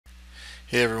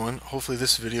Hey everyone, hopefully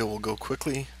this video will go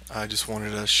quickly. I just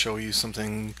wanted to show you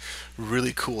something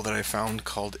really cool that I found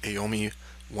called AOMEI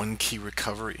Onekey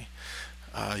Recovery.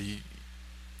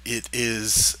 It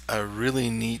is a really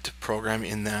neat program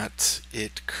in that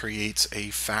it creates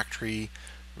a factory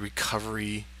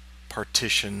recovery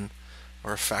partition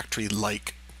or a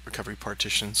factory-like recovery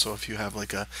partition. So if you have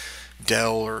like a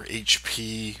Dell or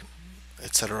HP,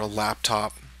 etc.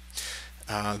 laptop,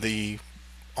 they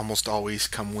almost always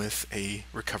come with a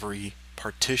recovery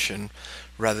partition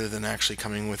rather than actually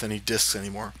coming with any disks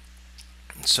anymore.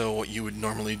 So what you would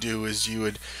normally do is you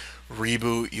would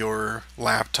reboot your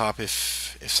laptop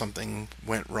if something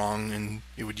went wrong, and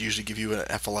it would usually give you an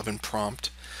F11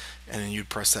 prompt, and then you'd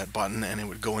press that button and it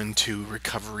would go into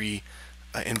recovery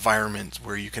environment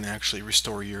where you can actually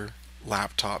restore your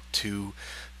laptop to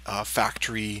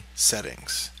factory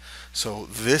settings. So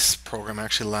this program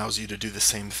actually allows you to do the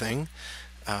same thing,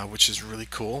 which is really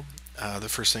cool. The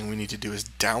first thing we need to do is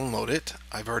download it.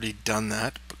 I've already done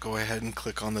that, but go ahead and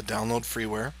click on the download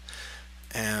freeware.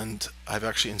 And I've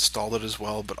actually installed it as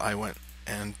well, but I went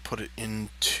and put it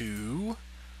into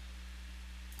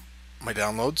my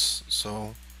downloads.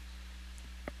 So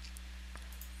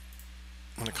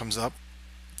when it comes up,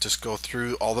 just go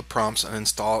through all the prompts and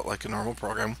install it like a normal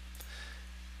program.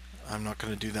 I'm not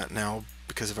going to do that now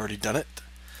because I've already done it.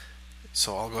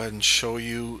 So I'll go ahead and show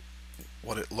you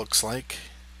what it looks like.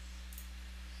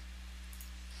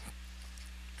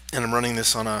 And I'm running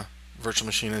this on a virtual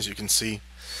machine, as you can see.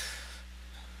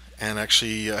 And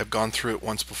actually I've gone through it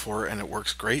once before and it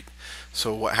works great.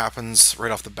 So what happens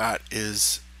right off the bat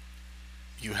is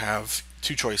you have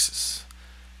two choices: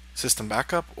 system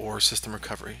backup or system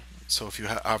recovery. So if you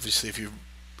obviously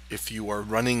if you are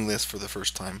running this for the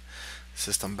first time,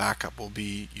 system backup will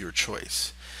be your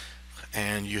choice.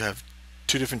 And you have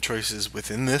two different choices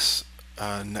within this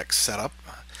next setup,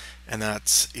 and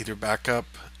that's either backup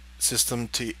system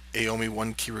to AOMEI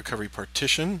Onekey Recovery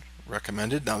Partition,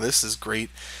 recommended. Now this is great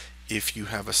if you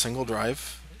have a single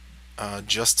drive,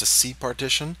 just a C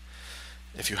partition.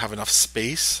 If you have enough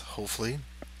space, hopefully,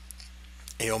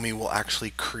 AOMEI will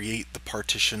actually create the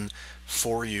partition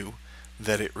for you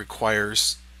that it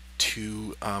requires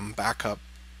to back up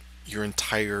your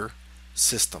entire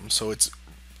system. So it's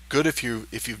good if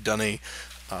you've done a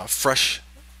fresh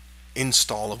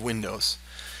install of Windows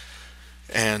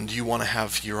and you want to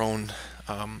have your own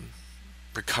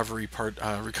recovery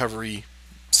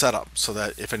setup, so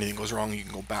that if anything goes wrong you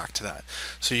can go back to that.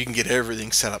 So you can get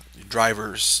everything set up,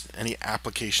 drivers, any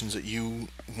applications that you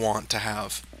want to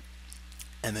have,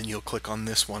 and then you'll click on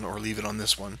this one or leave it on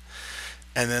this one.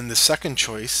 And then the second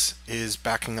choice is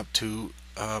backing up to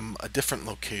a different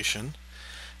location,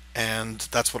 and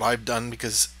that's what I've done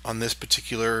because on this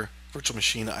particular virtual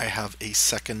machine I have a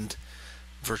second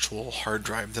virtual hard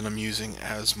drive that I'm using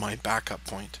as my backup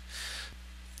point.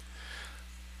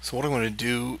 So what I'm going to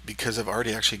do, because I've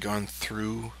already actually gone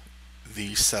through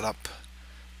the setup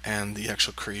and the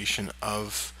actual creation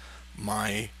of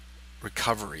my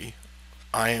recovery,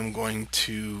 I am going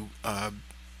to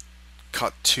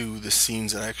cut to the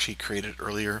scenes that I actually created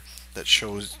earlier that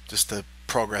shows just the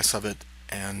progress of it,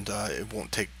 and it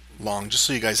won't take long, just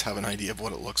so you guys have an idea of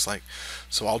what it looks like.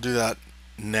 So I'll do that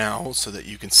now so that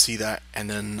you can see that, and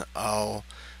then I'll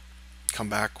come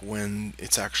back when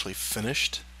it's actually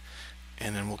finished,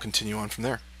 and then we'll continue on from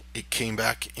there. It came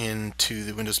back into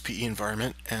the Windows PE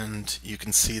environment, and you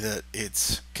can see that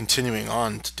it's continuing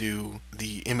on to do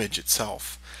the image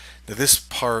itself. Now this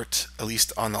part, at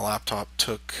least on the laptop,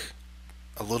 took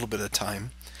a little bit of time.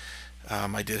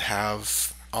 I did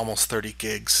have almost 30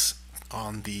 gigs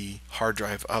on the hard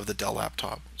drive of the Dell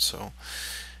laptop, so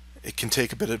it can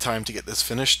take a bit of time to get this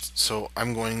finished. So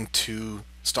I'm going to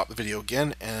stop the video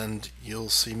again and you'll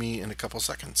see me in a couple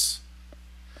seconds.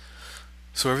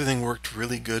 So everything worked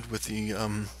really good with the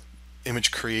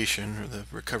image creation, or the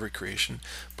recovery creation,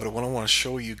 but what I want to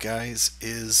show you guys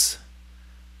is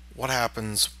what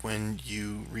happens when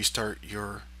you restart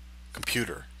your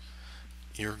computer.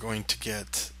 You're going to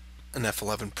get an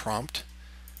F11 prompt,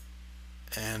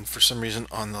 and for some reason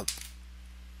on the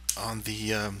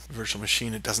virtual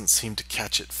machine it doesn't seem to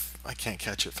catch it. I can't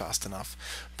catch it fast enough,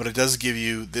 but it does give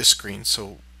you this screen.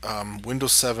 So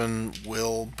Windows 7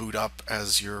 will boot up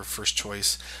as your first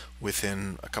choice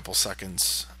within a couple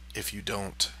seconds if you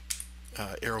don't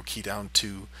arrow key down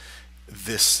to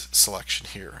this selection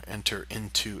here, enter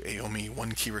into AOMEI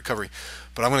Onekey Recovery.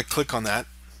 But I'm going to click on that.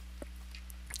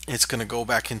 It's going to go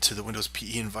back into the Windows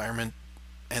PE environment,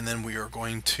 and then we are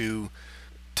going to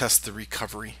test the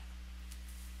recovery.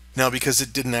 Now, because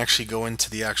it didn't actually go into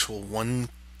the actual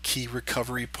Onekey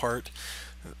recovery part,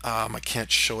 I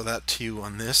can't show that to you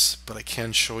on this, but I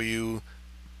can show you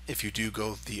if you do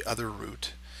go the other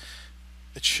route.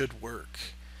 It should work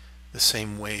the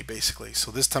same way basically.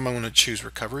 So this time I'm going to choose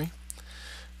recovery.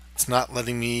 It's not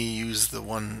letting me use the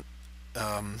one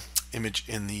image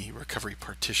in the recovery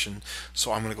partition,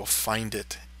 so I'm going to go find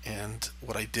it, and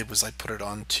what I did was I put it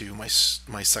onto my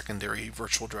secondary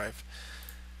virtual drive.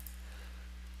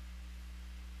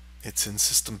 It's in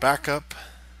system backup,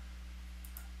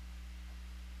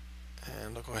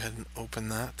 and I'll go ahead and open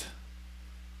that,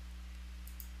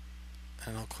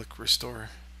 and I'll click restore.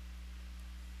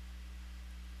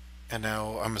 And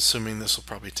now I'm assuming this will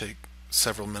probably take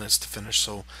several minutes to finish,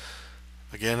 so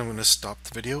again I'm going to stop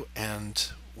the video,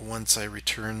 and once I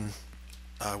return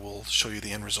I will show you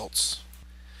the end results.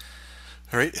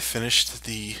 Alright, I finished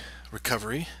the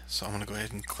recovery, so I'm going to go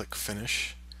ahead and click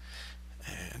finish,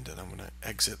 and then I'm going to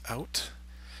exit out,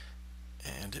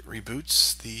 and it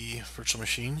reboots the virtual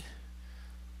machine.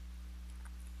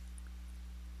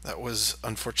 That was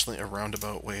unfortunately a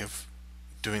roundabout way of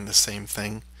doing the same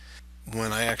thing.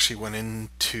 When I actually went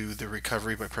into the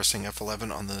recovery by pressing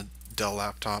F11 on the Dell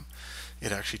laptop,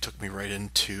 it actually took me right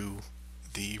into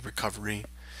the recovery,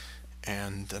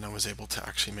 and then I was able to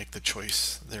actually make the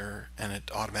choice there, and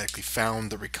it automatically found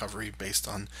the recovery based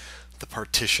on the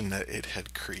partition that it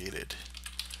had created.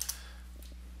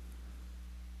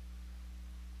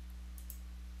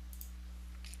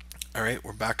 Alright,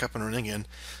 we're back up and running again.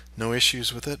 No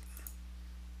issues with it.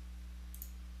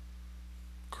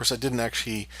 Of course, I didn't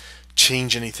actually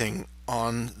change anything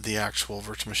on the actual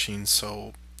virtual machine,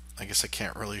 so I guess I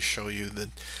can't really show you the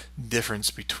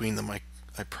difference between them. I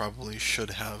probably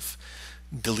should have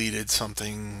deleted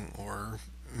something or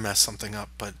messed something up,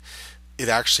 but it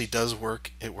actually does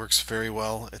work. It works very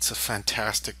well. It's a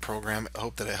fantastic program. I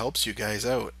hope that it helps you guys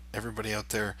out, everybody out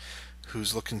there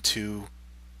who's looking to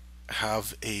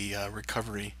have a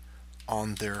recovery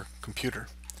on their computer.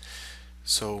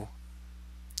 So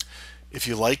if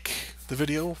you like the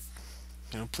video,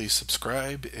 please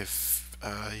subscribe. If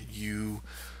you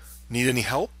need any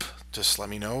help, just let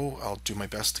me know. I'll do my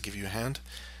best to give you a hand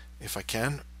if I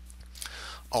can.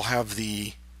 I'll have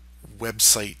the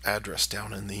website address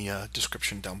down in the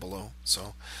description down below.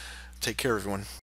 So take care, everyone.